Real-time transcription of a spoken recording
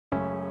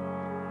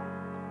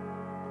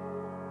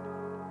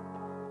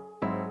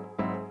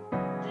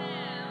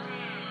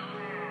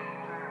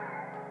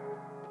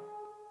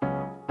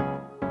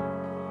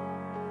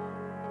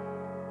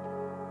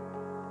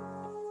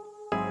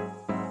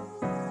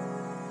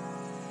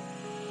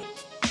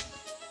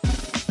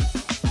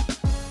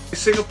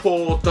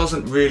Singapore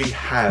doesn't really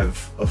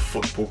have a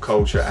football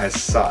culture as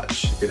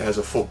such. It has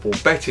a football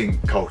betting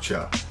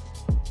culture.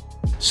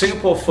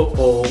 Singapore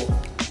football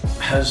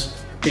has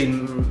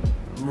been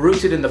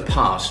rooted in the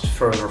past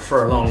for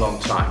a long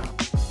time.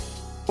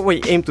 What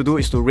we aim to do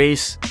is to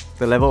raise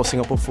the level of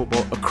Singapore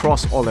football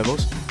across all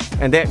levels,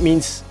 and that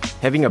means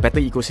having a better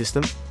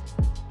ecosystem.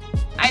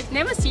 I've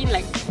never seen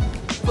like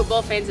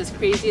football fans as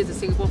crazy as the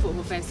Singapore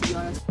football fans, to be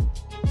honest.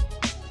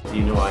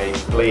 You know, I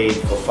played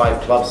for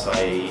 5 clubs.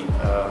 I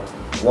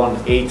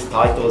won 8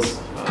 titles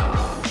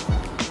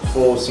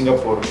for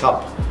Singapore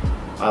Cup.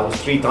 I was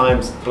 3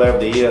 times Player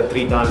of the Year,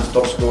 3 times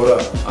top scorer.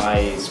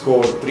 I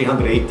scored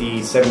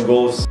 387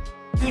 goals.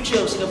 Future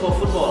of Singapore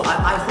football.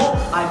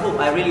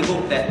 I really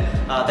hope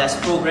that there's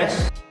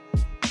progress.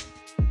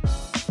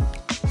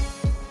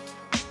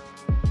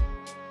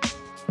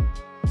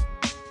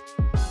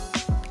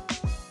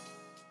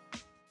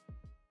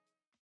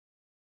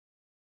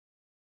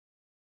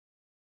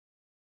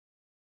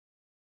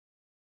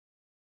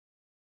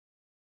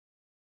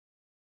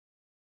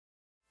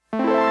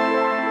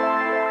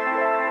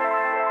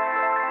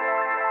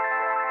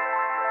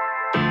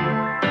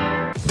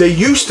 There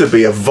used to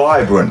be a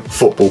vibrant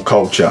football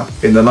culture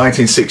in the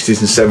 1960s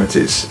and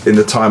 70s in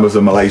the time of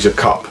the Malaysia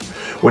Cup,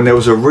 when there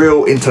was a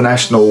real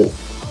international,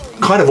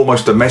 kind of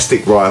almost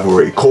domestic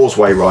rivalry,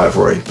 causeway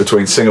rivalry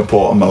between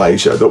Singapore and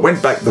Malaysia that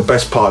went back the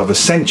best part of a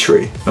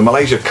century. The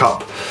Malaysia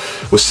Cup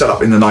was set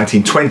up in the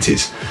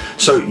 1920s.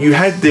 So you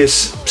had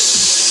this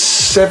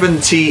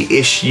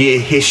 70-ish year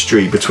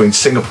history between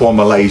Singapore and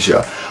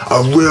Malaysia,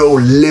 a real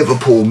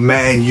Liverpool,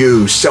 Man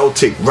U,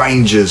 Celtic,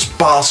 Rangers,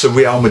 Barca,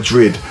 Real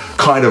Madrid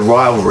kind of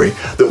rivalry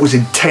that was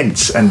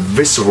intense and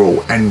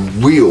visceral and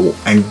real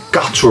and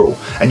guttural,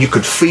 and you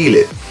could feel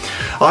it.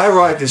 I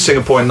arrived in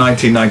Singapore in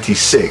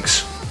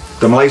 1996.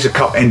 The Malaysia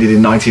Cup ended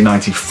in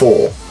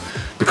 1994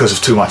 because of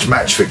too much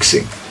match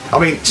fixing. I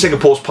mean,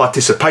 Singapore's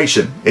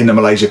participation in the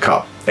Malaysia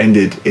Cup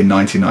ended in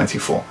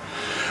 1994.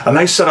 And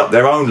they set up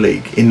their own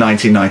league in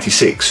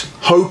 1996,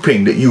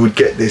 hoping that you would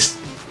get this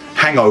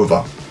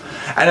hangover.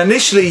 And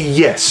initially,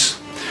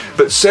 yes,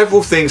 but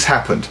several things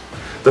happened.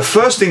 The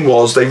first thing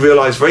was they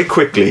realized very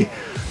quickly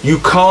you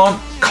can't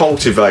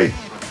cultivate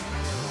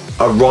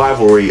a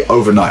rivalry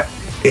overnight.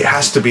 It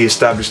has to be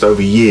established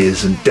over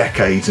years and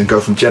decades and go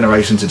from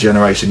generation to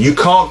generation. You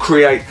can't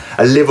create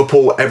a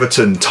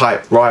Liverpool-Everton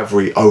type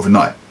rivalry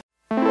overnight.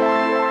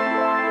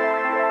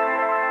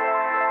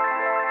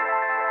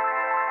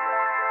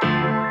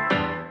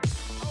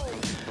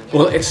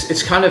 Well,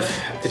 it's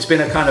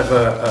been a kind of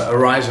a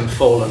rise and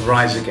fall and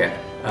rise again,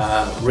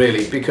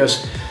 really,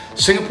 because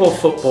Singapore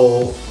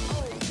football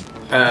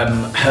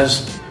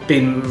has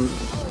been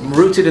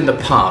rooted in the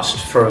past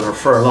for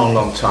a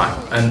long time,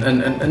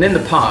 and in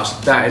the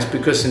past that is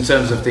because in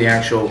terms of the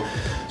actual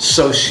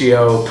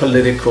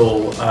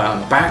socio-political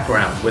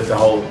background with the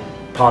whole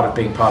part of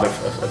being part of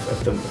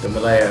the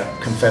Malaya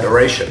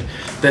Confederation,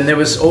 then there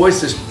was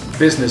always this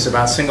business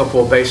about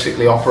Singapore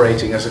basically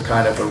operating as a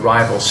kind of a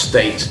rival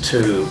state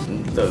to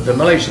the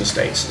Malaysian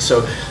states.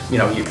 So, you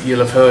know,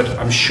 you'll have heard,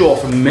 I'm sure,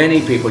 from many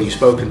people you've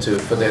spoken to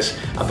for this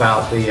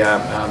about the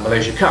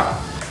Malaysia Cup.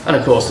 And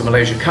of course, the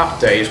Malaysia Cup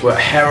days were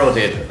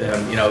heralded,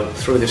 you know,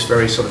 through this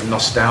very sort of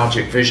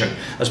nostalgic vision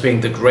as being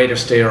the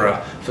greatest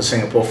era for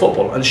Singapore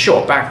football. And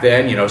sure, back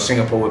then, you know,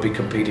 Singapore would be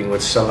competing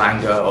with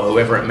Selangor or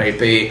whoever it may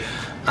be.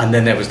 And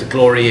then there was the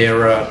glory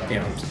era, you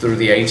know, through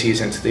the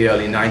 80s into the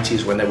early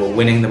 90s when they were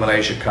winning the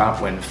Malaysia Cup,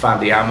 when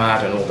Fandi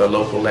Ahmad and all the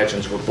local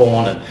legends were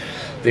born, and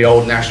the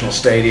old national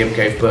stadium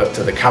gave birth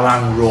to the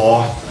Kallang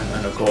Roar.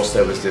 And of course,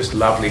 there was this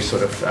lovely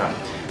sort of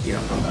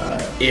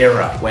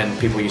era when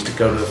people used to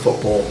go to the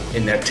football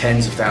in their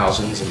tens of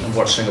thousands and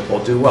watch Singapore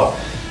do well.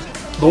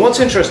 But what's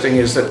interesting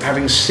is that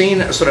having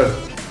seen sort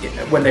of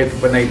when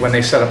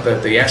they set up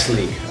the S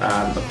League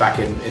back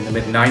in the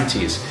mid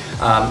 90s,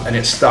 and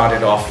it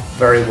started off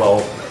very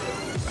well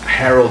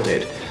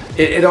heralded.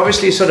 It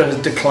obviously sort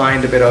of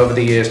declined a bit over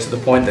the years to the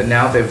point that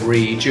now they've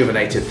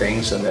rejuvenated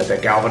things and they're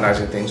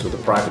galvanizing things with the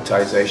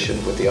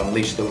privatization, with the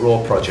Unleash the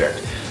Raw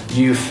project.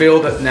 You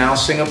feel that now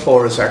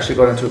Singapore has actually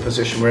got into a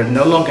position where it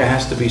no longer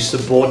has to be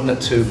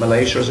subordinate to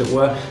Malaysia, as it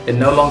were. It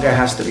no longer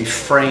has to be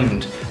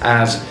framed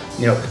as,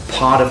 you know,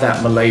 part of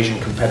that Malaysian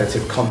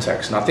competitive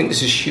context. And I think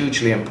this is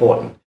hugely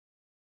important.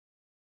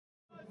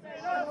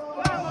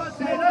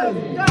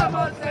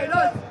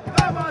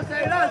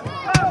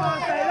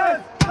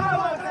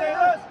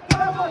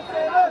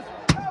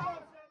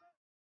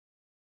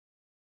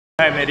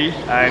 Hi, I'm Eddie.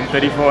 I'm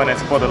 34 and I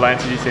support the Lion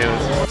City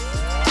Sailors.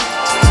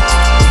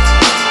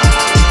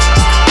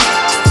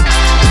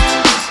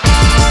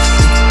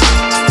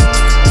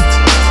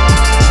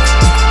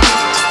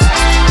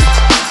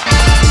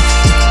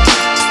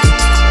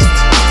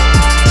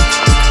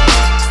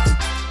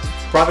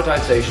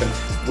 Privatization,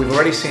 we've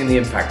already seen the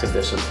impact of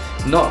this,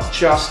 and not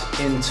just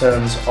in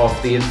terms of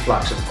the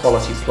influx of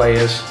quality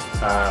players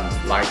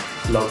like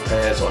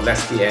Lopez or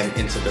Lestien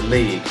into the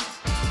league.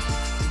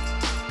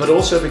 but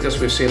also because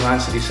we've seen Lion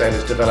City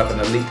Sailors develop an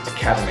elite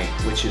academy,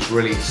 which is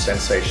really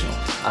sensational.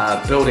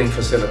 Building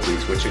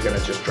facilities, which are going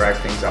to just drag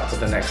things up to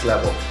the next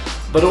level.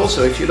 But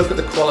also, if you look at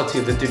the quality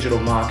of the digital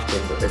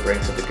marketing that they bring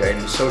to the game,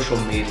 the social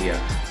media,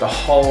 the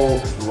whole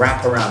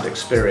wraparound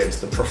experience,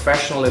 the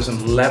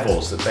professionalism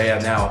levels that they are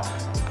now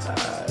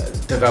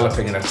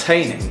developing and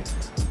attaining,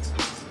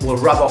 will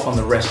rub off on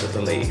the rest of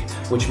the league,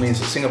 which means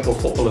that Singapore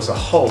football as a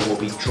whole will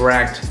be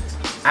dragged,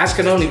 as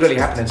can only really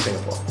happen in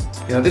Singapore.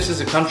 You know, this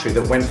is a country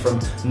that went from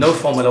no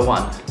Formula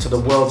One to the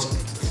world's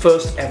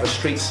first ever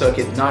street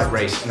circuit night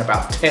race in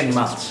about 10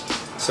 months.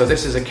 So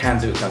this is a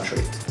can-do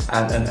country.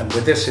 And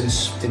with this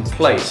in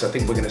place, I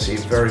think we're going to see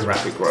very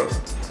rapid growth.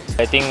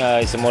 I think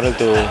it's a model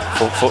to,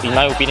 in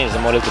my opinion, it's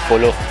a model to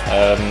follow.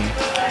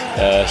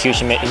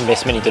 Huge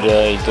investment into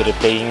the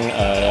playing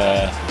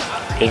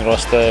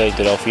roster,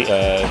 into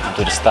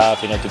the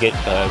staff, you know, to get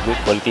good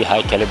quality,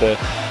 high caliber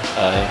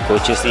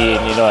coaches in.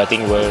 You know, I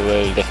think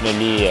will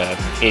definitely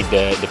aid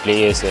the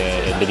players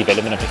and the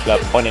development of the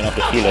club on and off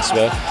the field as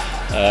well.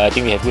 I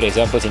think we have good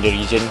examples in the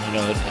region. You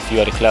know, a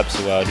few other clubs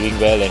who are doing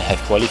well and have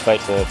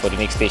qualified for the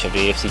next stage of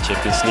the AFC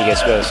Champions League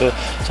as well.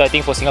 So I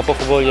think for Singapore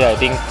football, yeah, I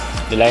think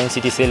the Lion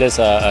City Sailors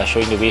are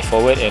showing the way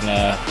forward. And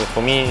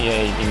for me,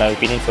 in my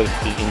opinion,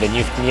 in the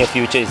near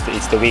future,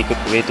 it's the way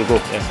to go.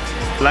 Yeah.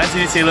 Lion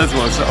City Sailors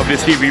was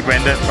obviously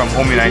rebranded from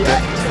Home United.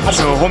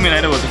 So Home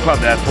United was a club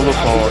that I followed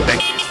for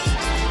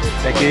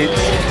decades.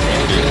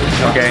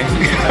 Okay,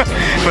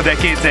 for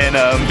decades, and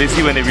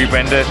basically when they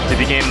rebranded, it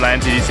became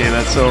Lion City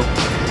Sailors. So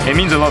it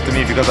means a lot to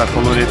me because I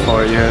followed it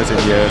for years and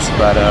years.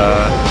 But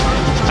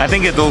I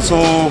think it also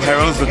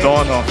heralds the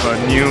dawn of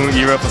a new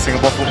era for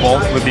Singapore football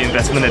with the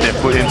investment that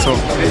they've put in. So,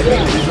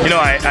 you know,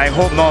 I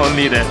hope not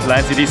only that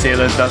Lion City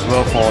Sailors does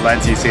well for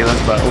Lion City Sailors,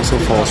 but also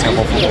for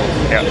Singapore football.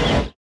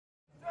 Yeah.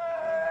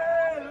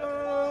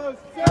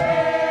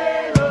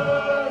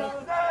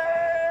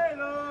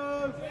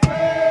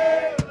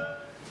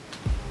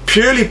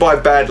 Purely by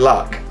bad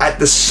luck, at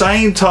the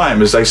same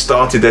time as they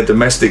started their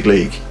domestic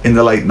league in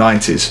the late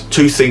 90s,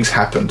 two things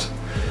happened.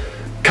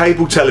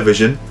 Cable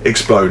television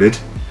exploded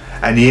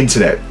and the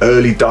internet,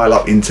 early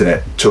dial-up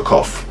internet, took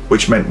off,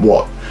 which meant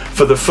what?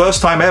 For the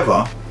first time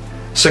ever,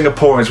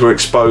 Singaporeans were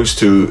exposed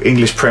to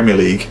English Premier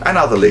League and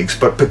other leagues,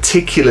 but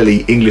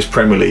particularly English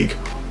Premier League,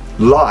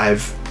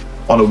 live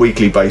on a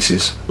weekly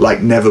basis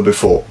like never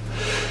before.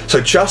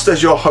 So just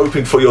as you're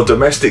hoping for your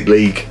domestic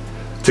league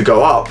to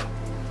go up,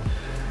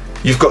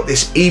 you've got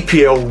this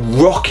EPL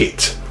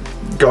rocket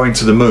going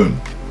to the moon.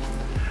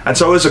 And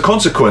so as a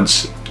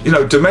consequence, you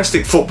know,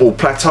 domestic football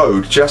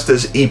plateaued just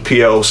as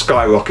EPL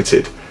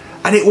skyrocketed.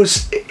 And it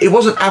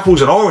wasn't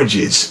apples and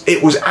oranges,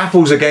 it was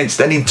apples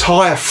against an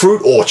entire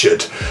fruit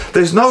orchard.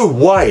 There's no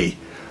way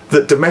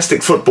that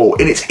domestic football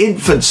in its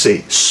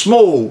infancy,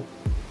 small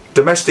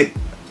domestic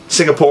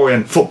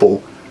Singaporean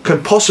football,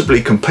 can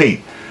possibly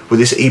compete with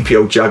this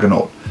EPL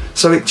juggernaut.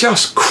 So it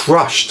just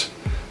crushed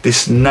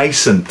this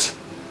nascent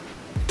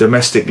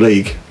domestic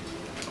league.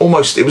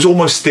 It was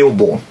almost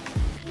stillborn.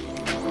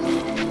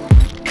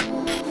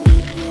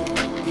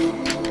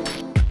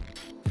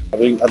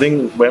 I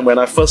think when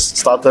I first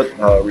started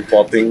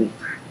reporting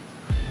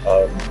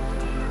in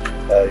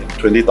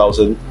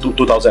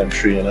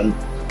 2003, and then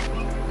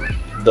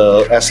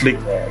the S-League,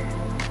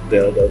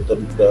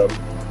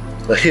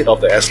 the head of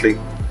the S-League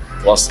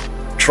was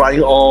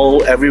trying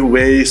every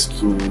ways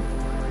to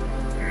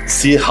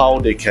see how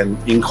they can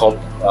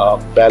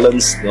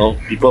balance, you know,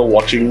 people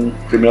watching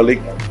Premier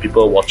League and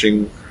people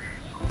watching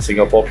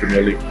Singapore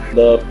Premier League.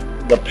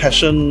 The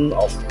passion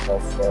of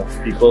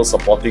people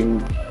supporting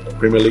the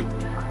Premier League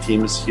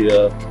teams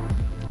here,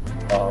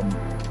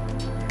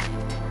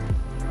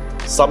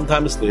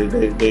 sometimes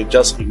they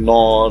just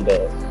ignore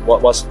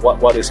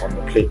what is on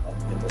the plate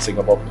in the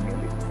Singapore Premier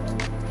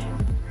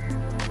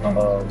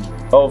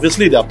League.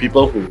 Obviously, there are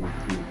people who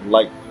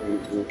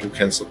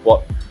can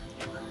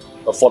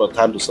afford the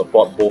time to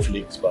support both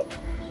leagues, but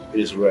it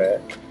is rare.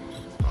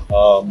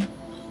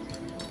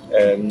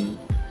 And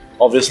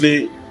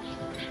obviously,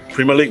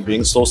 Premier League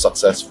being so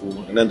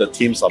successful, and then the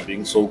teams are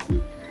being so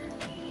good,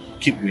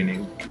 keep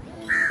winning.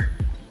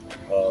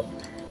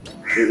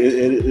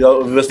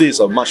 Obviously, it's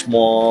a much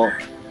more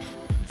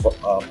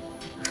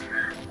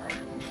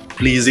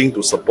pleasing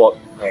to support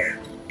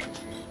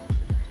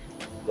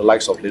the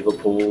likes of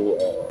Liverpool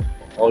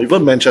or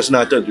even Manchester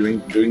United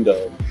during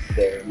the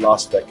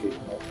last decade.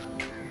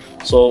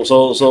 So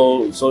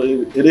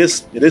it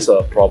is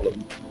a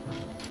problem.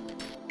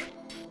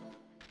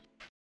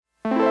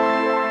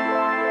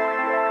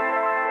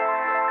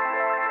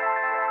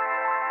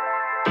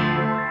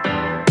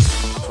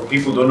 For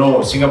people who don't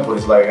know, Singapore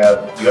is like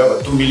you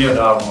have 2 million,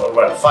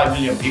 5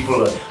 million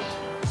people.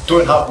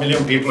 2.5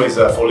 million people is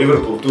for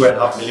Liverpool.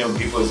 2.5 million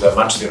people is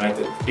Manchester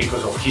United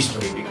because of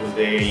history. Because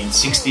they in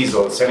 60s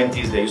or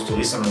 70s they used to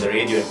listen on the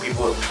radio and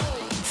people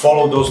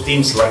follow those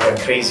teams like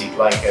crazy.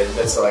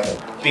 That's like the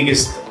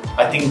biggest.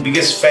 I think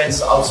biggest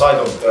fans outside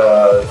of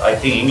I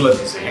think England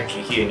is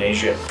actually here in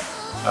Asia.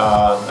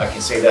 I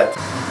can say that.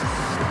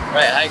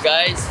 Right, hi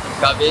guys, I'm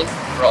Gavin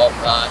from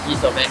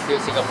east of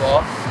Enfield,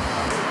 Singapore.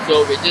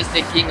 So we're just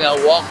taking a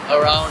walk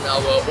around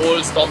our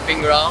old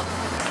stomping ground,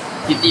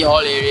 City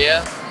Hall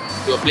area,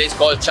 to a place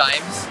called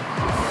Chimes,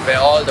 where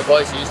all the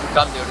boys who used to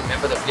come, they'll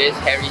remember the place,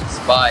 Harry's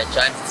Bar at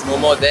Chimes. It's no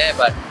more there,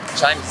 but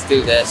Chimes is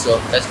still there,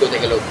 so let's go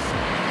take a look.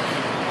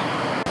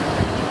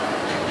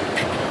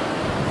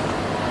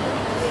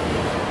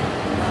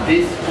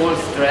 This whole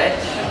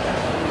stretch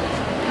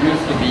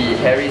used to be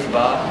Harry's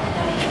Bar,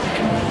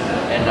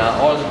 and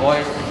all the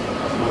boys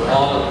would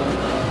all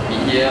be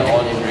here,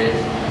 all in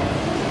red.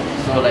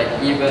 So like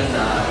even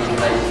in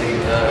like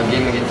a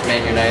game against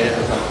Man United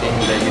or something,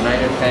 the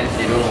United fans,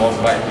 they don't walk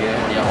by here,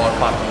 they are all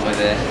parked over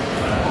there.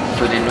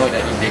 So they know that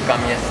if they come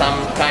here, some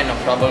kind of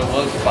trouble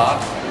will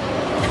spark.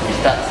 We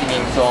start singing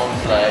songs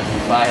like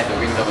If I Had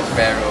the Wings of a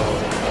Sparrow,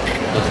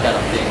 those kind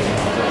of things.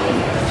 So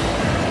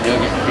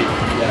they'll get picked.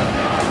 Yeah.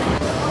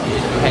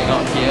 We used to hang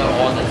out here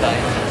all the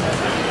time.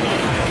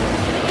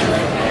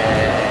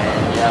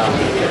 And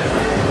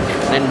yeah.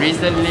 Then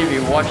recently we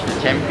watched the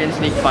Champions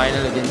League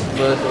final against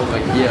Spurs over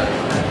here.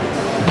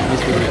 We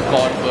used to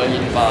record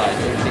Berlin Bar. I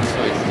don't think so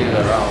it's still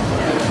around.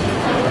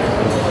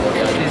 So,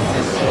 yeah,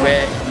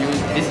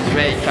 this is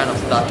where it kind of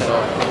started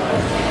off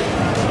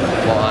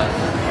for us.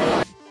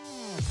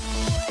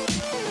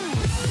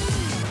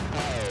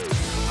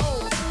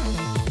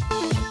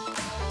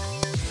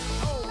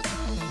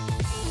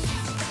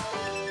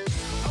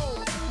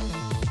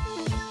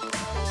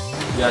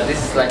 Yeah, this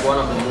is like one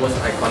of the most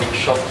iconic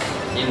shops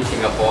in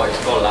Singapore. It's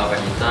called La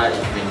Vanita.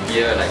 It's been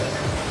here like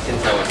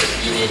since I was a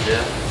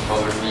teenager,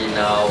 probably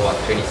now what,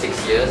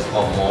 26 years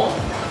or more.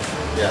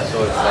 Yeah,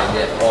 so it's like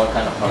that, all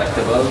kind of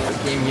collectibles. I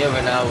came here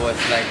when I was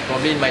like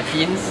probably in my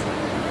teens,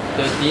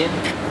 13.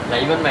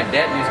 Like even my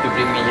dad used to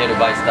bring me here to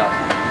buy stuff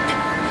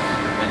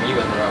when he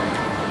was around.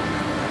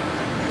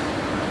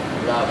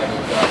 La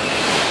Vanita.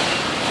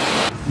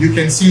 You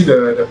can see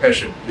the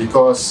passion,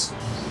 because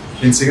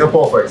in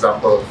Singapore, for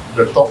example,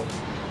 the top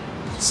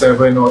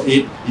 7 or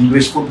 8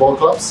 English football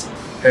clubs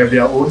have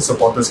their own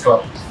supporters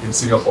club in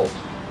Singapore.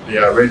 They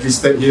are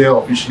registered here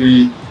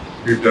officially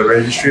with the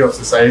Registry of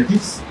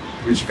Societies,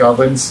 which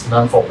governs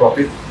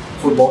non-for-profit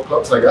football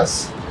clubs like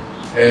us.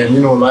 And you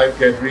know, live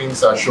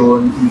gatherings are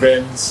shown,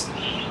 events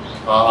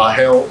are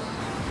held,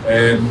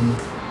 and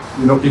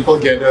you know, people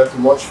gather to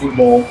watch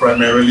football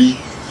primarily.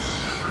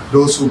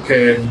 Those who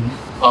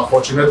are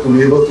fortunate to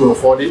be able to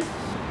afford it,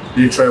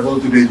 they travel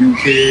to the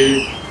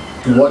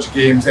UK to watch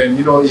games. And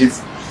you know,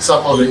 if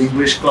some of the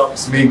English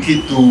clubs make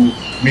it to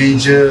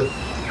major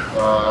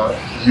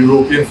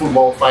European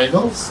football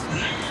finals,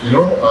 you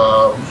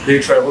know, they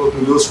travel to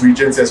those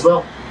regions as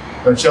well.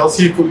 The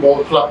Chelsea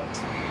Football Club,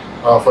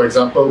 for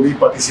example, we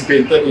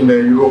participated in the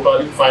Europa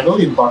League final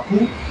in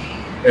Baku,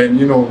 and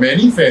you know,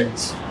 many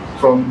fans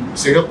from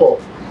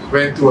Singapore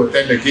went to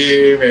attend the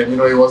game, and you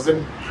know, it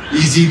wasn't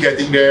easy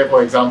getting there.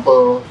 For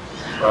example,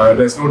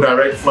 there's no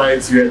direct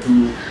flights, you had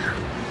to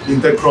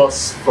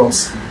intercross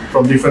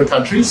from different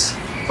countries,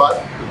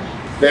 but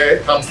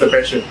there comes the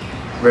passion,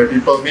 where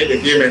people made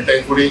the game, and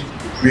thankfully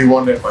we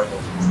won that final.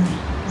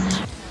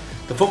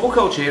 The football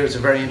culture here is a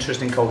very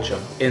interesting culture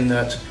in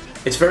that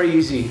it's very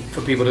easy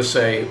for people to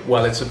say,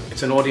 well, it's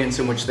an audience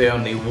in which they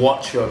only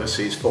watch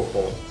overseas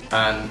football,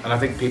 and I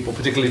think people,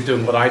 particularly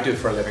doing what I do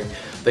for a living,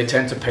 they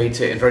tend to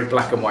paint it in very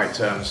black and white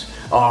terms.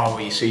 Oh,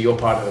 well, you see, you're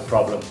part of the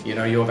problem. You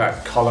know, you're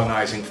that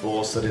colonising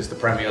force that is the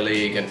Premier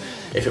League, and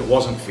if it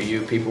wasn't for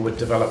you, people would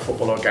develop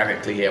football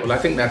organically here. Well, I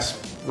think that's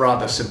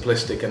rather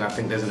simplistic, and I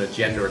think there's an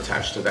agenda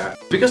attached to that.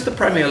 Because the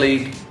Premier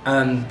League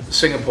and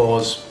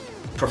Singapore's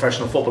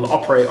professional football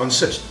operate on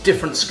such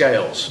different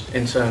scales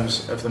in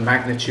terms of the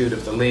magnitude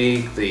of the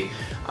league, the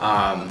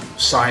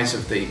size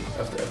of the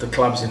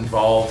clubs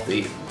involved,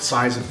 the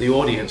size of the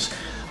audience,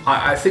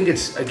 I think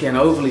it's, again,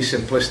 overly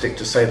simplistic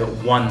to say that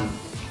one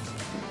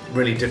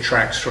really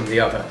detracts from the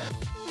other.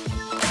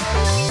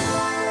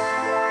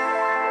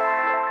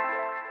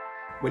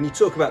 When you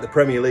talk about the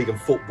Premier League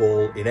and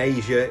football in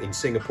Asia, in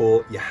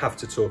Singapore, you have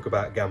to talk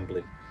about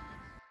gambling.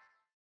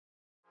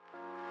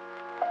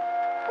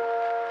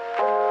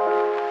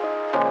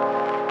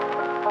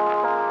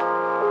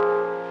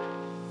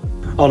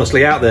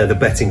 Honestly, out there, the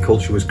betting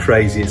culture was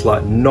crazy. It's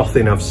like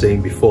nothing I've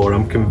seen before.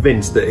 I'm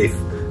convinced that if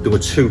there were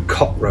 2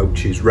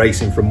 cockroaches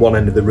racing from one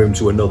end of the room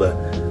to another,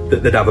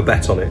 that they'd have a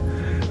bet on it.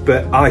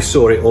 But I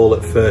saw it all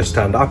at first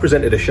hand. I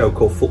presented a show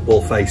called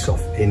Football Face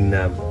Off in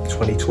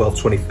 2012,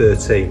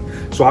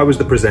 2013. So I was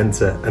the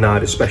presenter, and I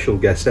had a special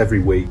guest every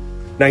week.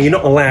 Now, you're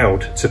not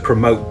allowed to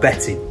promote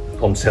betting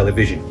on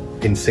television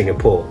in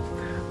Singapore,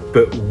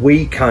 but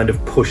we kind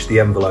of pushed the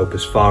envelope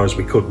as far as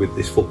we could with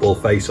this Football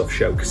Face-Off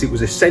show, because it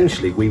was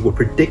essentially, we were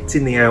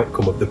predicting the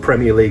outcome of the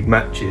Premier League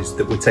matches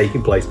that were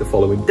taking place the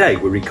following day.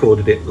 We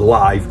recorded it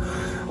live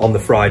on the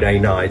Friday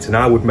night, and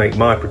I would make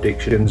my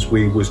predictions.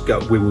 We would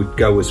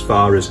go as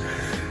far as,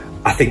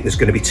 I think there's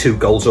going to be 2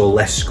 goals or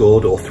less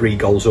scored, or 3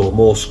 goals or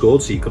more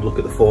scored. So you could look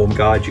at the form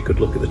guide, you could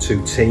look at the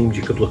 2 teams,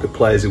 you could look at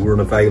players who were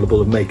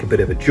unavailable and make a bit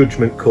of a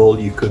judgment call.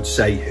 You could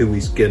say who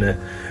is going to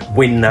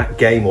win that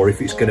game, or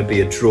if it's going to be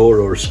a draw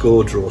or a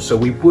score draw. So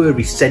we were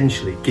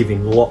essentially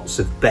giving lots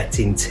of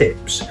betting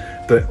tips,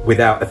 but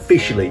without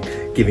officially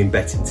giving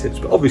betting tips.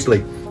 But obviously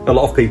a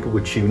lot of people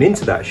would tune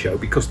into that show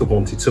because they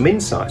wanted some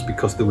insights,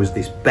 because there was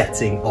this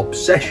betting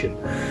obsession.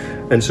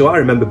 And so I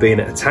remember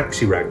being at a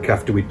taxi rank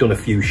after we'd done a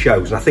few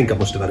shows, and I think I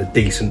must have had a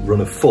decent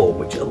run of form,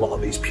 which a lot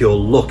of it's pure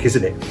luck,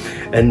 isn't it?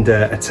 And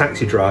a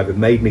taxi driver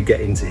made me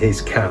get into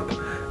his cab,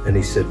 and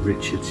he said,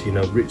 Richard, you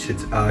know, Richard,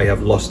 I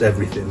have lost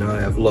everything.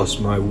 I have lost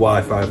my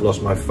wife, I have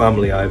lost my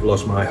family, I have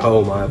lost my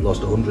home, I have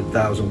lost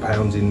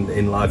 £100,000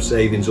 in life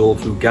savings all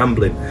through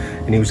gambling.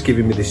 And he was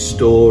giving me this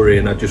story,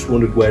 and I just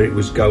wondered where it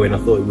was going. I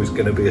thought it was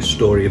going to be a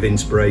story of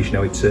inspiration,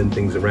 how he turned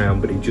things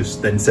around, but he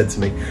just then said to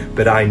me,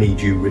 but I need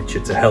you,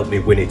 Richard, to help me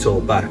win it all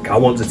back. I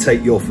want to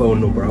take your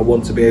phone number. I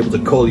want to be able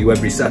to call you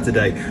every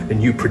Saturday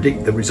and you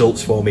predict the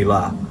results for me,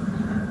 La.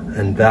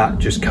 And that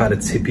just kind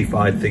of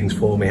typified things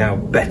for me, how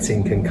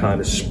betting can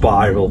kind of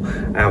spiral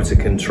out of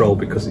control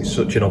because it's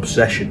such an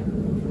obsession.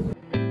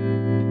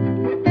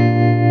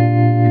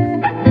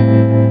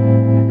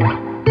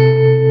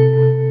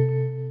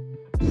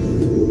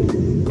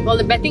 Well,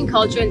 the betting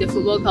culture and the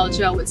football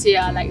culture, I would say,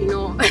 are like, you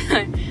know,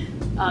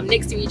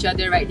 next to each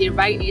other, right? They're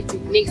right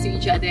next to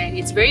each other, and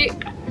it's very,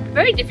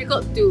 very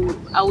difficult to,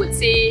 I would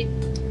say,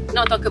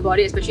 not talk about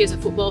it, especially as a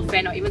football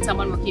fan or even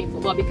someone working in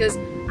football, because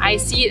I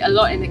see it a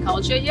lot in the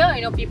culture here.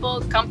 You know,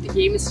 people come to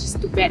games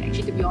just to bet,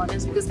 actually, to be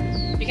honest, because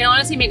you can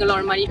honestly make a lot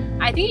of money.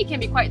 I think it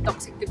can be quite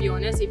toxic, to be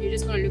honest, if you're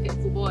just going to look at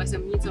football as a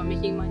means of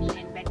making money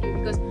and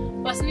betting, because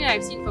personally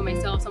I've seen for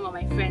myself some of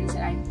my friends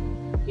that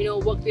I've, you know,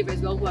 worked with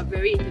as well, who are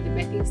very into the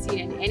betting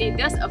scene, and it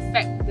does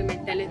affect the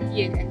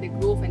mentality and the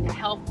growth and the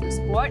health of the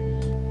sport.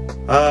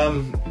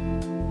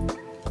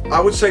 I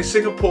would say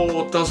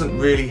Singapore doesn't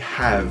really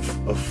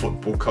have a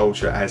football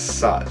culture as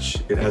such.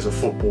 It has a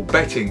football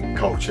betting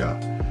culture,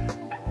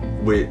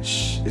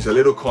 which is a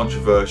little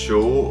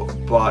controversial,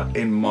 but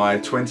in my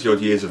 20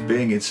 odd years of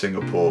being in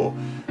Singapore,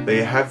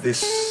 they have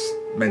this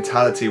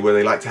mentality where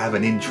they like to have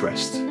an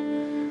interest.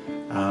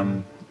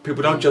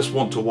 People don't just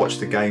want to watch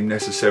the game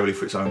necessarily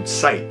for its own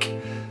sake.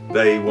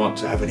 They want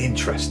to have an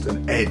interest,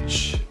 an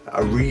edge,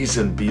 a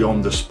reason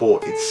beyond the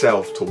sport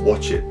itself to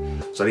watch it.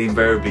 So they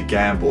invariably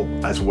gamble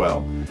as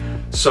well.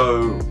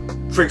 So,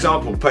 for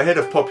example, per head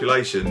of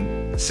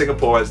population,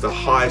 Singapore has the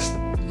highest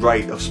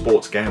rate of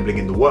sports gambling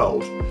in the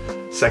world,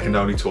 second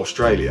only to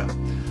Australia.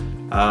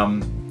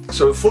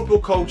 So football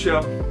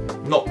culture,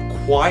 not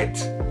quite.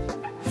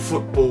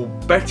 Football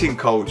betting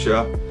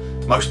culture,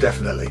 most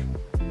definitely.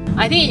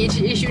 I think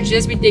it should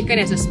just be taken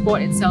as a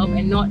sport itself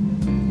and not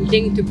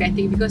linked to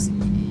betting, because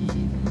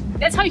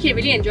that's how you can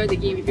really enjoy the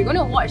game. If you're going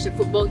to watch the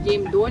football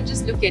game, don't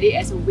just look at it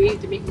as a way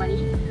to make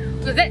money,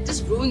 because that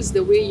just ruins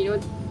the way, you know,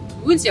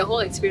 ruins your whole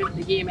experience of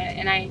the game.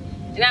 And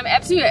I'm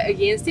absolutely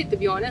against it, to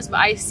be honest, but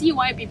I see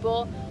why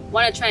people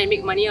want to try and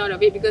make money out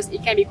of it, because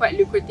it can be quite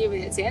lucrative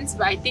in that sense.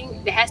 But I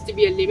think there has to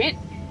be a limit,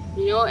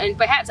 you know, and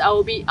perhaps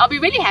I'll be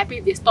really happy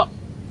if they stop.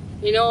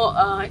 You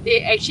know,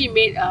 they actually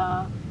made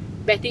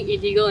betting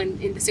illegal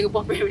in the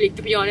Singapore Premier League,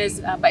 to be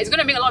honest. But it's going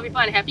to make a lot of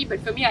people unhappy, but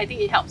for me, I think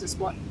it helps the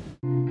sport.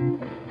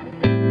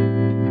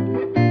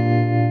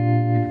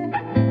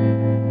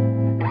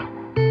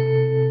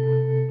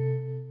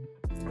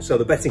 So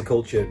the betting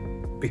culture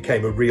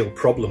became a real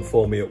problem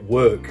for me at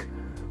work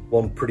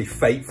one pretty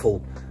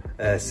fateful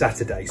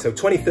Saturday. So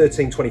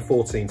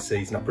 2013-2014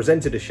 season, I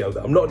presented a show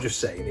that I'm not just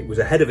saying, it was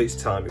ahead of its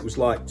time. It was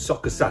like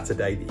Soccer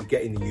Saturday that you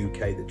get in the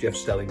UK that Jeff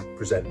Stelling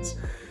presents.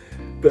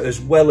 But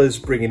as well as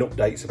bringing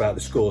updates about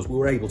the scores, we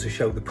were able to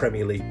show the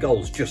Premier League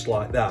goals just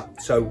like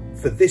that. So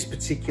for this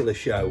particular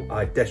show,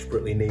 I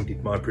desperately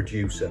needed my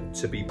producer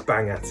to be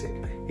bang at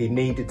it. He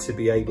needed to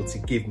be able to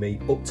give me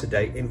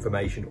up-to-date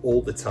information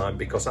all the time,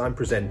 because I'm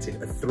presenting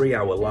a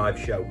 3-hour live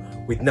show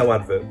with no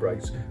advert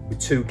breaks, with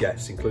 2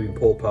 guests, including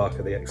Paul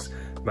Parker, the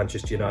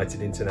ex-Manchester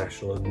United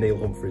international, and Neil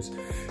Humphreys,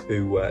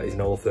 who is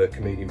an author,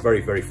 comedian,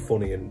 very, very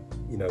funny and,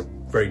 you know,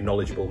 very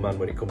knowledgeable man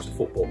when it comes to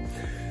football.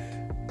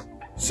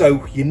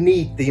 So you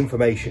need the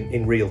information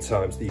in real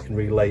time so that you can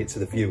relay it to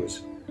the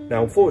viewers.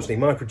 Now, unfortunately,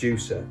 my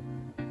producer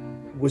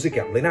was a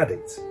gambling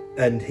addict,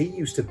 and he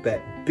used to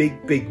bet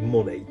big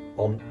money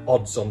on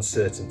odds on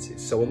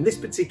certainties. So on this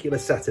particular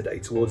Saturday,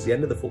 towards the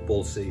end of the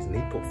football season,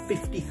 he put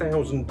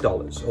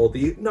 $50,000, or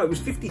it was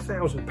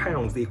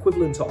 £50,000, the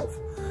equivalent of,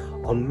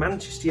 on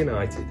Manchester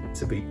United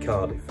to beat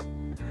Cardiff.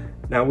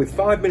 Now, with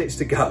 5 minutes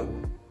to go,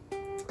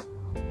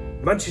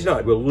 Manchester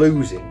United were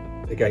losing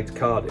against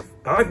Cardiff.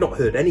 I've not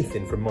heard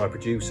anything from my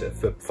producer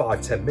for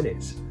 5-10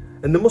 minutes,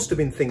 and there must have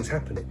been things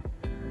happening.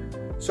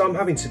 So I'm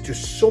having to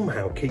just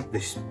somehow keep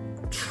this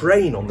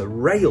train on the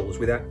rails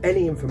without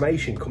any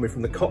information coming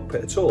from the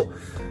cockpit at all.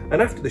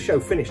 And after the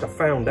show finished, I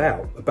found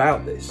out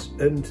about this,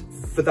 and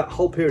for that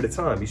whole period of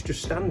time, he's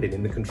just standing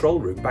in the control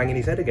room banging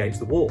his head against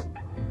the wall.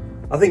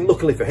 I think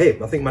luckily for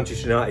him, I think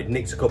Manchester United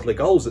nicked a couple of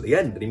goals at the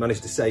end and he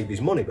managed to save his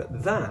money,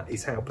 but that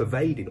is how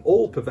pervading,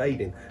 all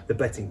pervading the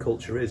betting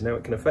culture is. Now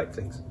it can affect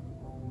things.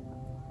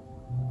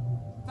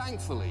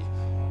 Thankfully,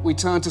 we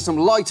turn to some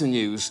lighter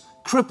news: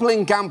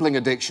 crippling gambling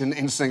addiction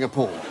in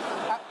Singapore.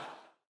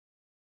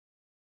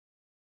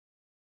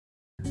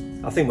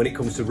 I think when it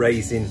comes to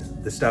raising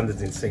the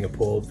standards in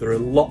Singapore, there are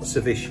lots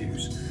of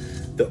issues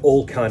that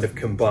all kind of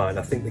combine.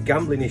 I think the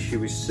gambling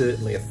issue is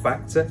certainly a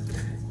factor.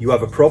 You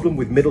have a problem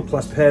with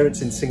middle-class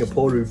parents in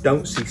Singapore who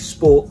don't see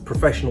sport,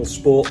 professional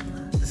sport,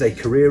 as a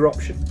career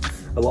option.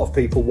 A lot of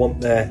people want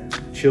their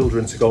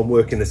children to go and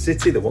work in the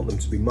city, they want them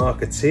to be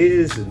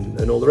marketeers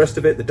and all the rest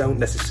of it. They don't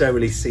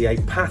necessarily see a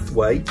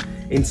pathway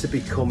into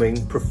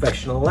becoming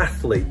professional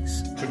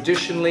athletes.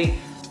 Traditionally,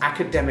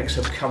 academics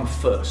have come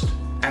first,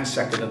 and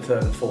second and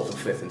third and fourth and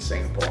fifth in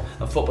Singapore,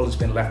 and football has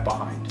been left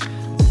behind.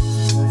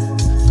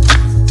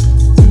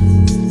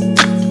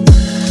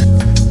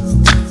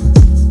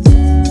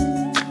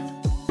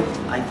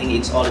 I think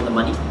it's all in the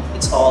money.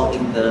 It's all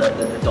in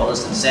the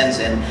dollars and cents.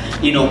 And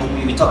you know,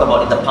 we talk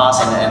about in the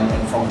past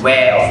and from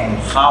where or from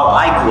how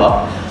I grew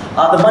up,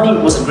 the money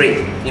wasn't great.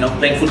 You know,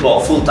 playing football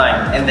full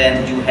time, and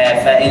then you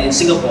have in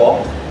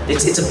Singapore,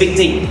 it's a big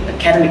thing.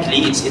 Academically,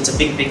 it's a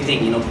big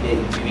thing. You know,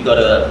 we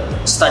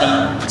gotta study.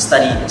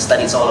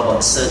 It's all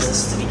about certs and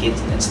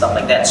certificates and stuff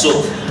like that.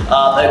 So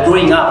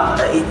growing up,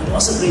 it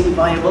wasn't really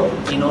viable.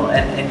 You know,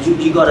 and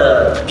you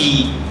gotta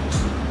be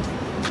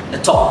the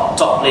top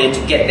player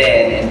to get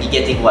there and be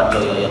getting what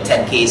your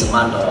 10Ks a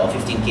month or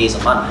 15Ks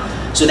a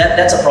month. So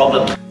that's a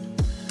problem.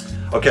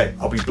 Okay,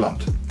 I'll be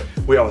blunt.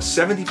 We are a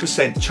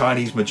 70%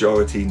 Chinese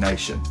majority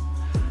nation,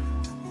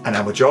 and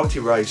our majority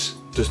race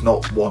does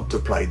not want to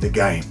play the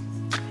game.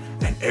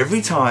 And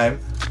every time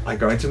I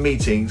go into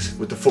meetings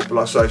with the Football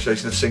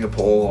Association of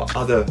Singapore or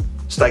other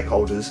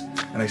stakeholders,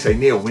 and they say,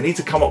 Neil, we need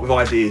to come up with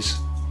ideas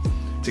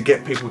to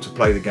get people to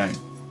play the game.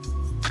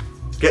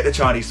 Get the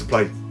Chinese to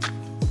play.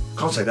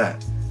 Can't say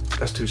that.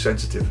 That's too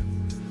sensitive.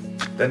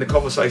 Then the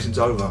conversation's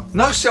over.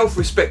 No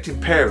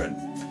self-respecting parent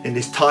in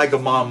this tiger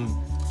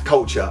mum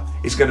culture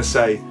is going to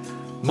say,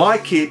 my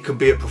kid can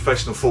be a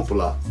professional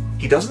footballer.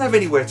 He doesn't have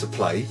anywhere to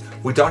play.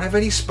 We don't have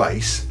any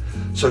space.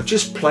 So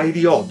just play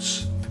the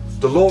odds.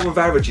 The law of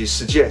averages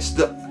suggests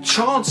that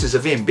chances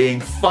of him being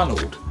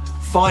funneled,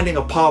 finding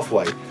a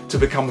pathway to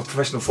become a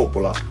professional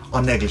footballer,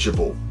 are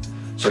negligible.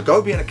 So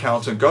go be an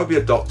accountant, go be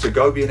a doctor,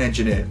 go be an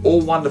engineer. All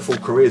wonderful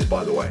careers,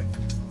 by the way.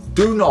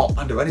 Do not,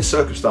 under any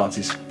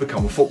circumstances,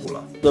 become a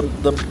footballer.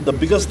 The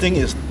biggest thing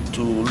is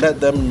to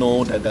let them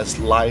know that there's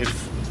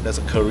life, there's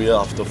a career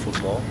after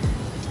football.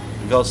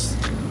 Because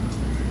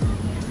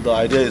the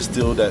idea is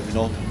still that, you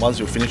know, once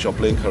you finish your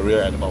playing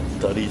career at about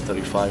 30,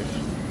 35,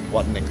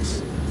 what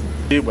next?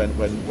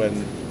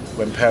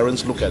 When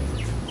parents look at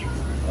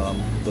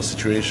the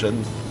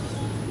situation,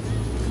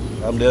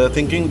 they're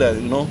thinking that,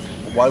 you know,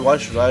 why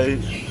should I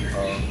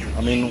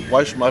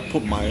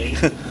put my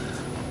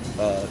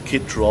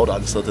kid through all the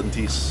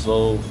uncertainties?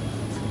 So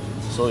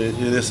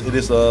it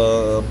is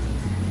a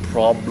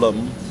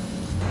problem.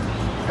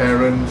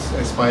 Parents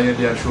aspire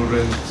their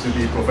children to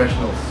be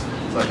professionals,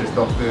 such as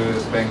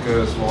doctors,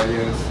 bankers,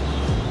 lawyers.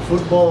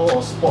 Football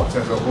or sports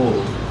as a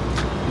whole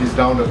is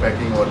down the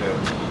pecking order.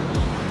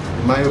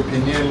 In my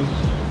opinion,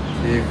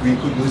 if we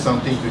could do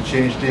something to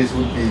change this,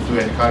 would be to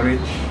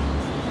encourage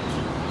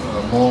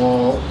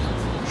more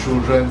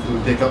children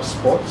to take up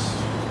sports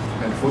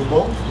and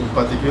football in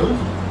particular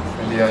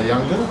when they are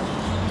younger,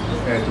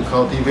 and to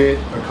cultivate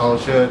a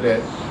culture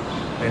that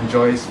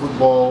enjoys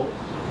football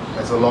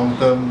as a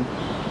long-term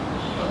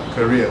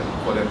career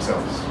for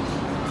themselves.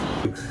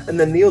 And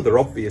then the other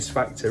obvious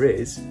factor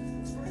is,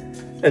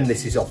 and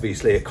this is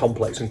obviously a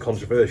complex and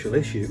controversial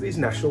issue, is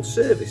national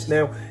service.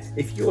 Now,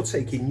 if you're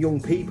taking young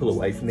people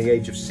away from the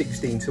age of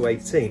 16 to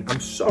 18, I'm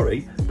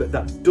sorry, but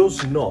that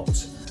does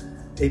not,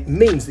 it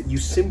means that you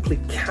simply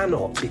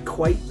cannot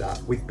equate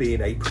that with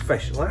being a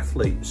professional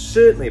athlete,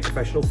 certainly a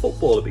professional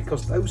footballer,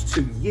 because those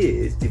 2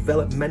 years,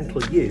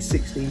 developmental years,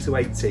 16 to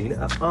 18,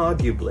 are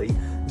arguably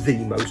the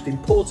most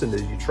important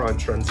as you try and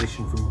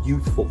transition from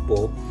youth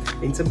football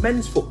into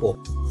men's football.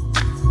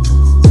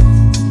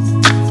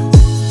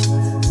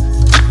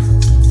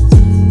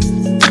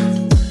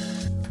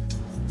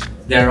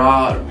 There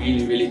are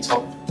really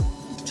top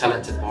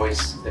talented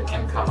boys that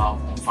can come out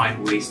and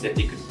find ways that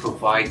they could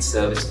provide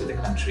service to the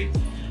country.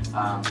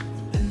 And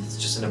it's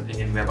just an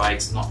opinion whereby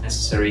it's not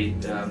necessary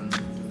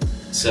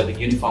serving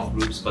uniform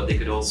groups, but they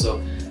could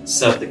also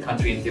serve the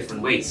country in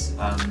different ways.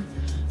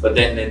 But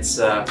then it's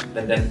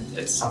then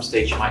at some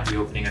stage you might be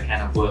opening a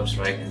can of worms,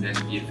 right? And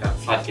then you've got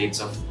floodgates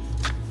of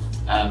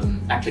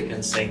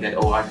applicants saying that,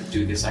 oh, I could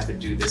do this,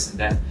 and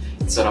then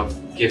it sort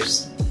of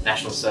gives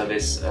national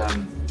service,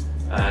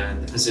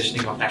 the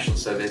positioning of national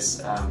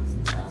service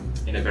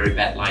in a very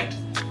bad light,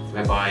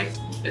 whereby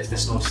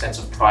there's no sense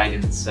of pride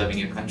in serving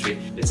your country.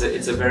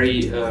 It's a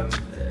very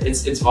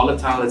it's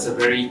volatile. It's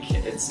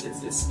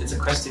a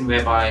question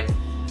whereby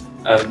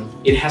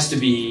it has to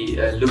be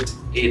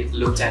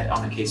looked at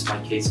on a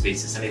case-by-case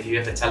basis. And if you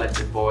have a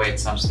talented boy at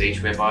some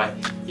stage whereby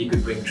he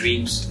could bring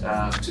dreams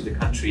to the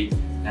country,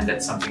 and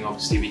that's something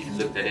obviously we can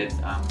look at it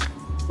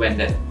when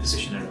that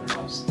position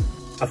arrives.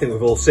 I think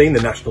we've all seen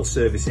the national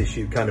service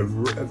issue kind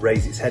of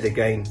raise its head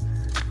again.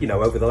 You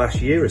know, over the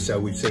last year or so,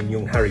 we've seen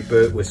young Harry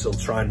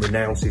Birtwistle try and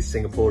renounce his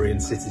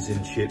Singaporean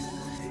citizenship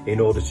in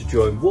order to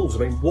join Wolves. I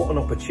mean, what an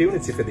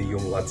opportunity for the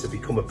young lad to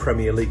become a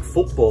Premier League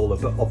footballer,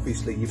 but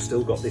obviously you've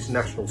still got this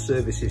national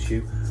service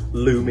issue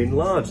looming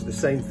large. The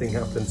same thing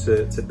happened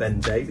to Ben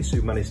Davies,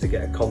 who managed to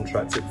get a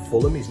contract at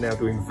Fulham. He's now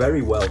doing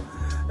very well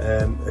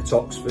at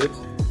Oxford.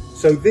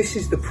 So this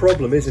is the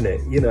problem, isn't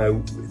it? You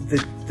know,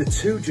 the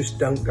two just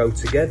don't go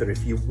together.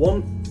 If you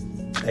want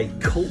a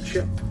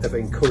culture of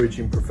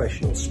encouraging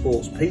professional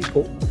sports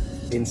people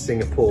in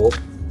Singapore,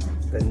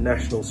 then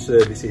national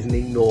service is an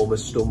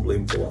enormous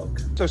stumbling block.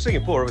 So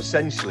Singapore have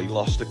essentially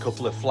lost a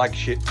couple of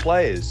flagship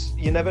players.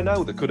 You never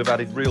know, that could have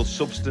added real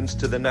substance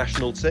to the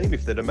national team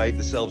if they'd have made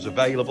themselves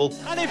available.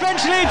 And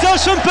eventually it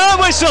does from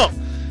Birtwistle!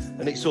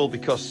 And it's all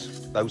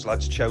because those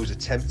lads chose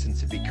attempting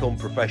to become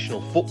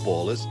professional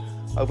footballers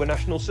over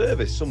national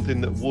service,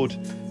 something that would,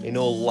 in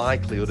all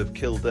likelihood, have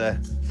killed their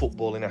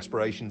footballing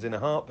aspirations in a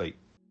heartbeat.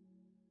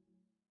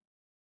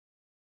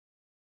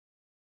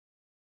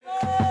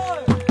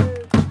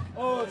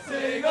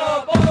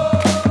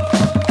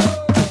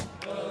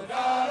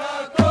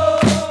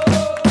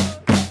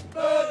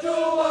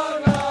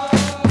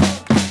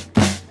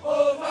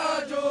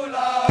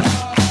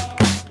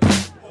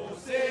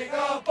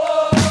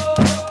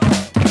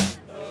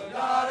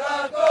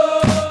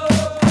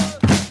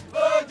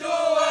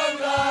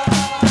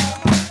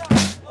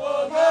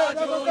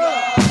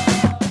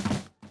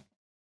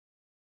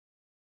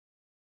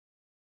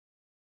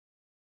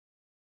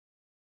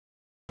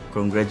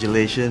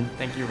 Congratulations.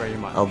 Thank you very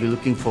much. I'll be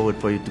looking forward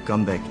for you to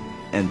come back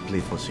and play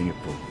for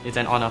Singapore. It's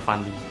an honor,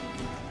 Fandi.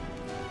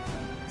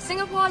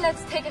 Singapore,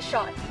 let's take a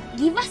shot.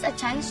 Give us a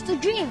chance to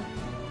dream.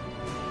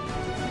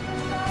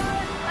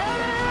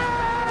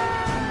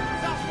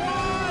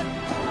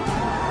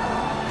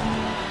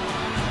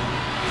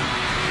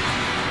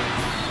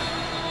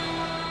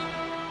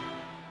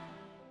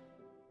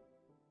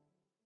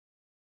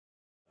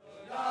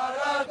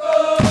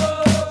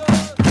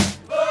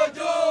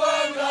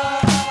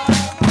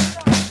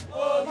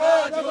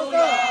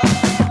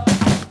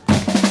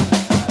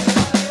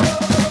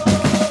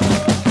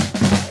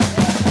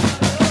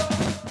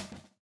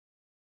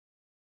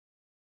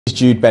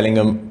 Jude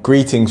Bellingham,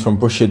 greetings from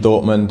Borussia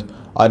Dortmund.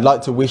 I'd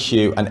like to wish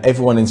you and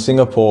everyone in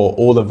Singapore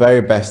all the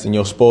very best in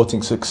your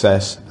sporting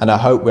success, and I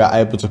hope we are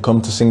able to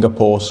come to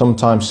Singapore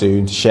sometime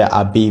soon to share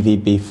our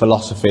BVB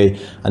philosophy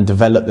and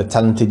develop the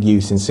talented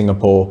youth in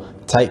Singapore.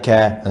 Take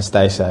care and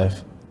stay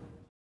safe.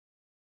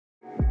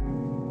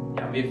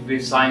 Yeah,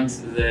 we've signed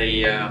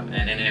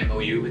an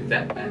MOU with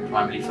them, and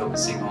primarily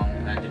focusing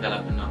on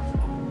development of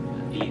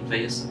elite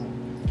players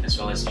as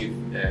well as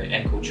youth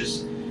and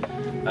coaches.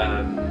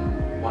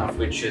 One of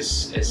which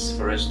is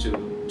for us to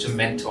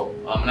mentor.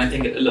 And I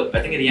think, look,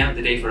 I think at the end of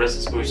the day, for us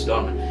as Borussia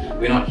Dortmund,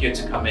 we're not here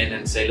to come in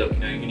and say, look, you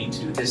know, you need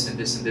to do this and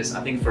this and this.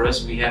 I think for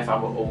us, we have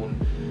our own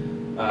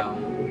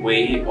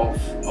way of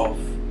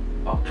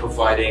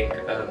providing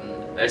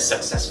a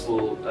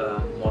successful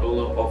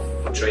model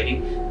for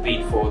training, be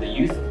it for the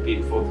youth, be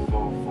it for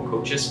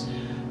coaches.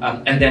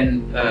 And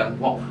then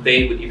what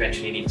they would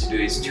eventually need to do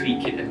is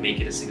tweak it and make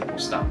it a Singapore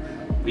style.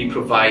 We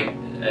provide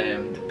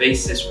the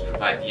basis, we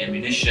provide the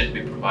ammunition,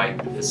 we provide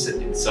the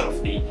sort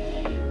of the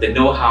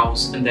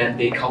know-hows, and then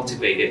they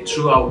cultivate it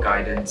through our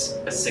guidance,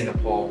 a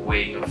Singapore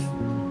way of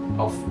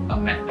a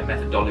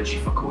methodology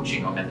for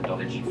coaching or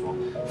methodology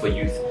for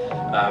youth,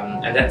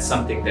 and that's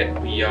something that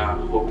we are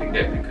hoping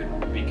that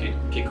we could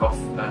kick off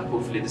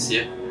hopefully this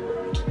year,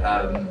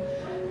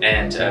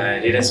 and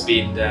it has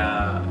been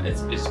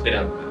it's been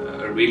a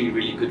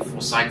really good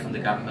foresight from the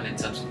government in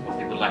terms of what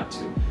they would like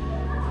to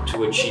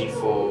achieve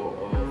for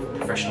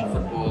professional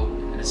football.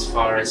 And as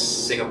far as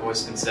Singapore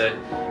is concerned,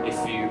 if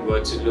you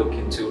were to look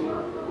into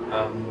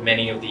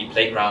many of the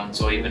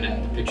playgrounds or even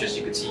in the pictures,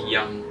 you could see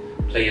young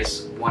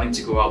players wanting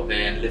to go out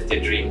there and live their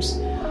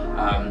dreams.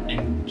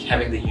 And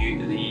having the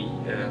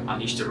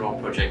Unleash the Raw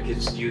project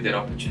gives you that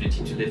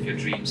opportunity to live your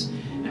dreams.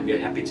 And we are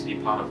happy to be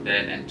part of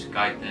that and to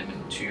guide them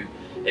and to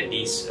at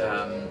least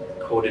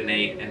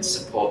coordinate and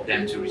support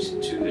them to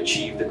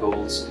achieve the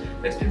goals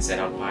that's been set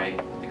out by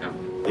the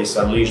government. This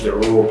Unleash the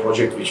Raw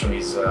project, which one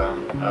is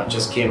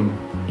just came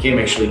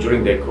actually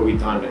during the COVID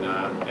time,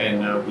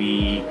 and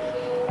we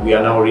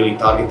are now really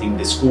targeting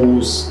the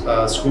schools,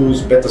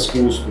 better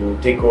schools, to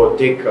take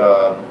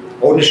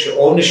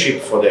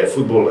ownership for their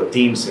football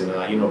teams, and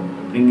you know,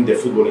 bringing the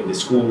football in the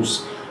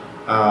schools.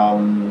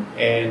 Yeah,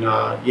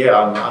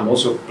 I'm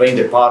also playing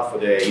the part for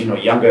the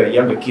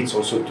younger kids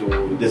also.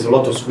 There's a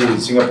lot of schools in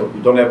Singapore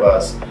who don't have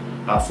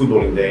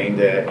football in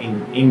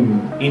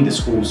the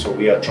schools, so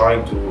we are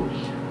trying to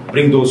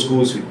bring those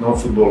schools with no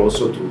football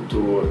also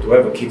to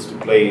have kids to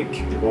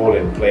kick the ball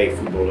and play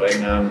football.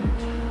 And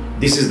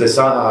this is the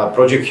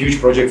huge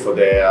project for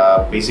the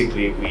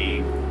basically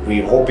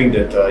we're hoping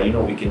that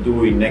we can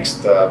do in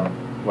next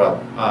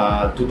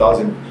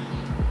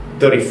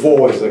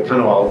 2034 is a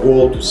kind of our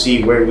goal to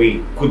see where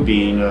we could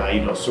be in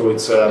so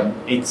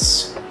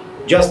it's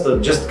just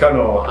kind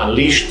of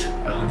unleashed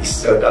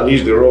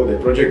Unleash the Raw, the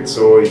project.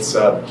 So it's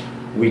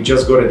we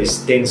just got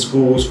these 10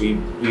 schools. We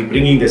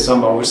bringing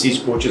some overseas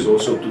coaches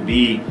also to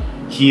be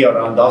here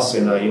around us,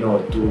 and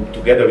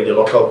together with the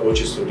local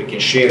coaches, so they can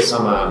share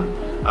some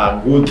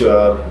good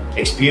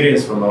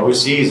experience from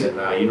overseas,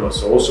 and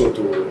so also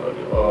to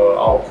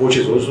our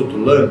coaches also to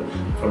learn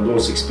from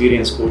those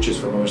experienced coaches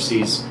from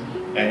overseas.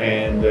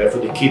 And for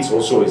the kids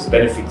also it's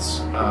benefits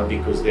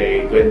because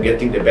they're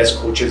getting the best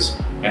coaches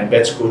and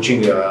best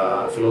coaching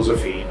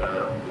philosophy,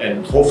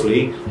 and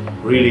hopefully,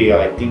 really,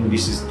 I think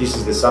this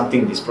is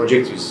something. This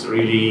project is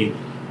really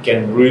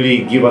can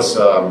really give us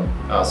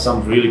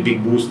some really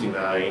big boost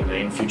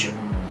in future.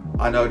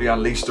 I know the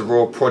Unleash the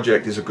Roar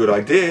project is a good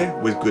idea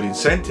with good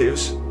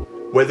incentives.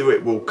 Whether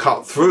it will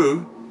cut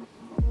through,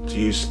 to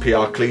use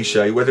PR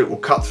cliche, whether it will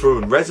cut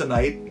through and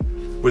resonate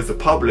with the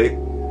public,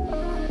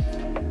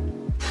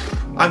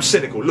 I'm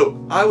cynical. Look,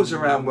 I was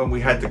around when we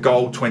had the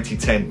Goal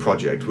 2010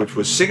 project, which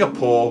was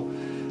Singapore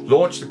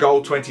launched the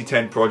Goal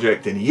 2010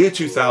 project in the year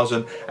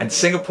 2000, and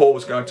Singapore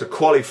was going to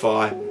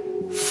qualify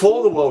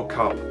for the World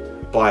Cup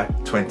by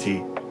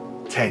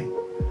 2010.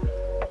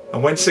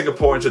 And when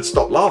Singaporeans had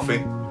stopped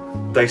laughing,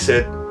 they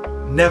said,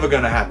 never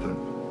going to happen.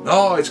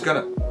 Oh, it's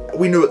going to...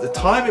 We knew at the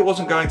time it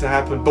wasn't going to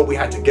happen, but we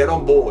had to get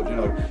on board,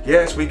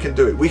 Yes, we can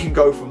do it. We can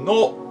go from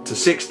 0 to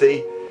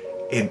 60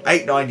 in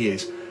 8-9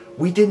 years.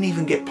 We didn't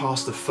even get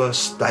past the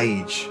first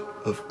stage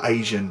of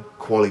Asian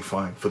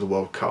qualifying for the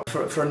World Cup.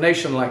 For a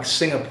nation like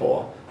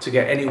Singapore to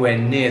get anywhere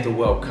near the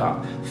World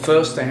Cup,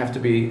 first they have to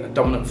be a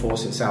dominant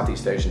force in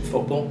Southeast Asian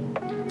football.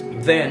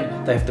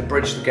 Then they have to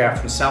bridge the gap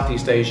from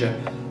Southeast Asia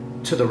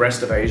to the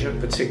rest of Asia,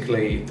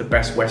 particularly the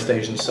best West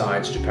Asian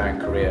sides, Japan,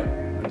 Korea,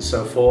 and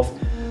so forth.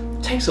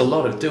 It takes a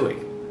lot of doing.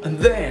 And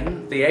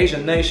then the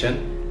Asian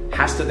nation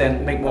has to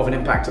then make more of an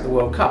impact at the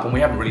World Cup, and we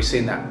haven't really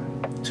seen that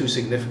too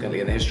significantly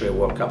in the history of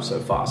World Cup so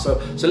far.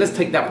 So let's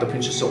take that with a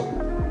pinch of salt,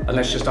 and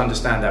let's just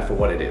understand that for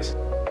what it is.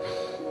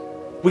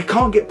 We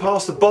can't get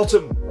past the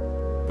bottom.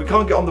 We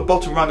can't get on the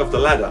bottom rung of the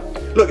ladder.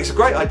 Look, it's a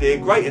great idea,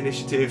 great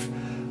initiative.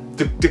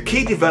 The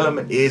key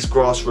development is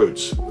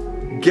grassroots.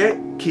 Get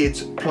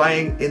kids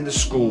playing in the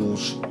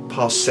schools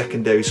past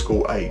secondary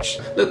school age.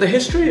 Look, the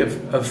history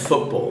of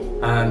football,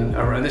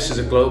 and this is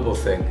a global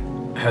thing,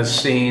 has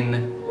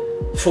seen,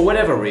 for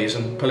whatever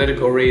reason,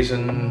 political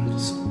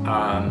reasons,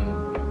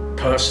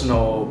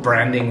 personal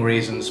branding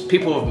reasons,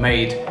 people have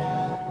made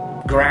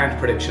grand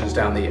predictions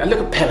down the year. And look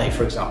at Pele,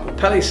 for example.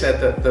 Pele said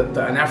that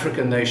an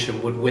African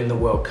nation would win the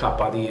World Cup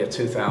by the year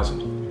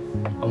 2000.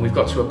 And we've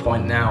got to a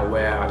point now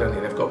where I don't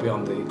think they've got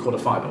beyond the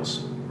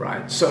quarterfinals,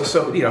 right?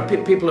 So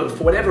people have,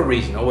 for whatever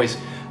reason, always...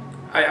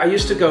 I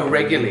used to go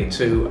regularly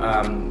to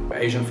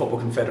Asian Football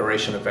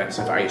Confederation events.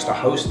 In fact, I used to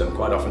host them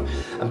quite often.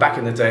 And back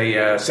in the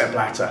day, Sepp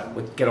Blatter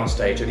would get on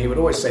stage and he would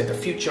always say, the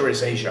future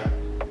is Asia.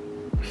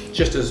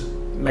 Just as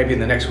maybe in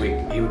the next week,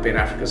 he would be in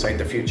Africa saying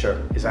the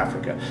future is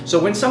Africa. So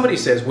when somebody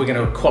says we're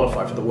going to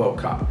qualify for the World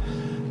Cup,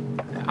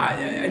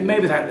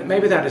 maybe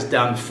that is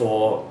done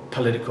for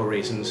political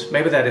reasons.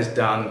 Maybe that is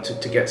done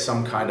to get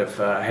some kind of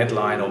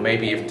headline, or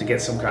maybe even to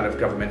get some kind of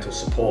governmental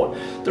support.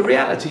 The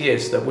reality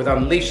is that with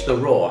Unleash the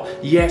Roar,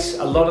 yes,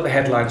 a lot of the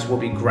headlines will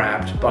be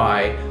grabbed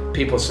by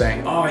people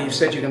saying, oh, you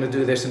said you're going to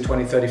do this in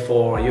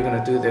 2034, or you're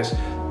going to do this.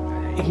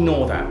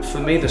 Ignore that. For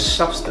me, the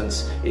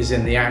substance is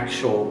in the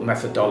actual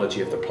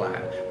methodology of the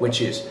plan, which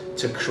is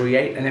to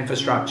create an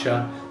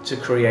infrastructure, to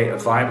create a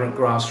vibrant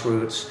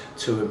grassroots,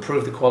 to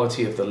improve the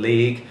quality of the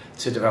league,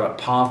 to develop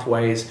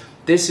pathways.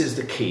 This is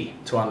the key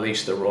to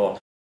Unleash the Roar.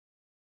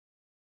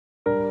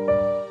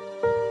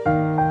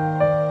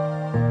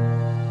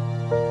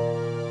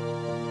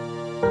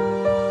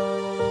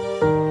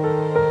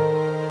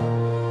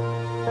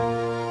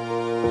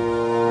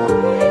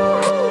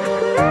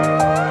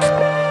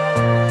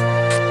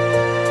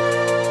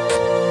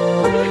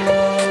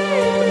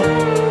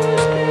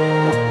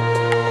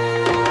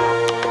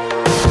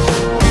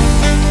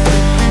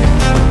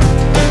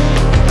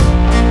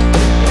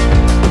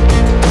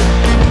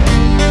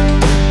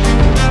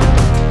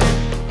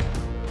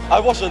 I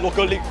watched the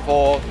local league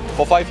for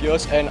 5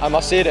 years, and I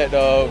must say that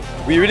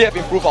we really have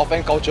improved our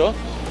fan culture.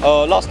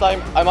 Last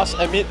time, I must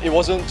admit, it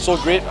wasn't so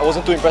great. I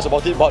wasn't too impressed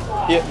about it,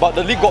 but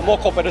the league got more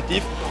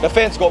competitive. The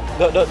fans got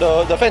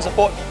the fan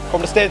support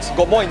from the stands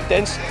got more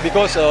intense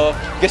because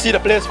you can see the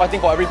players fighting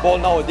for every ball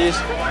nowadays,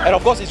 and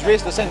of course, it's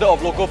raised the standard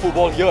of local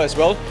football here as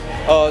well.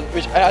 And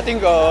I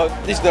think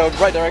this is the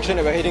right direction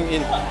that we're heading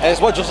in. And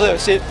as what Joseph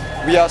said,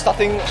 we are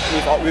starting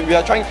with we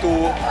are trying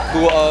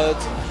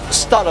to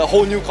start a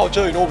whole new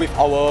culture, with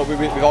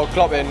our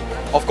club, and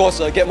of course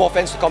get more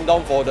fans to come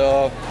down for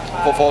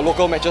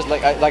local matches,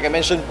 like I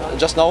mentioned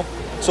just now.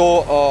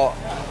 So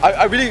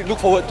I really look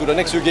forward to the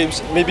next few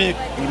games. Maybe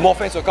more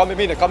fans will come,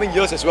 maybe in the coming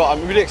years as well.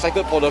 I'm really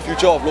excited for the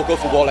future of local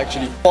football,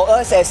 actually. For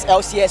us as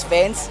LCS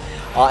fans,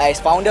 as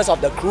founders of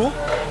the crew,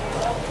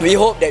 we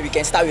hope that we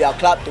can start with our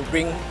club to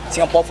bring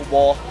Singapore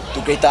football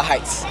to greater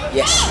heights.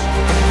 Yes.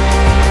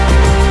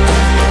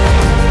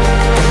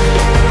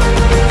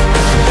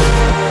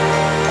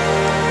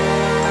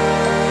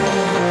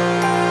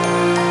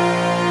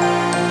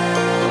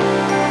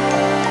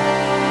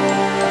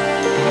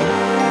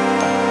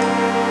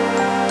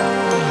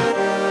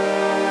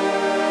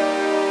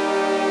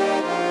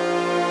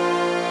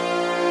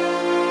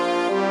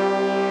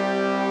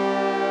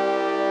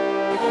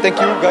 thank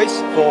you guys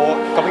for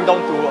coming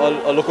down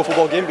to a local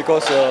football game,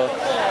 because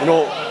you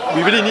know,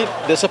 we really need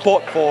the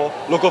support for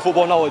local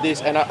football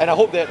nowadays, and I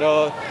hope that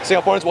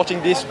Singaporeans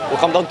watching this will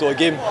come down to a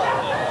game.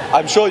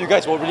 I'm sure you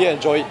guys will really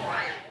enjoy it.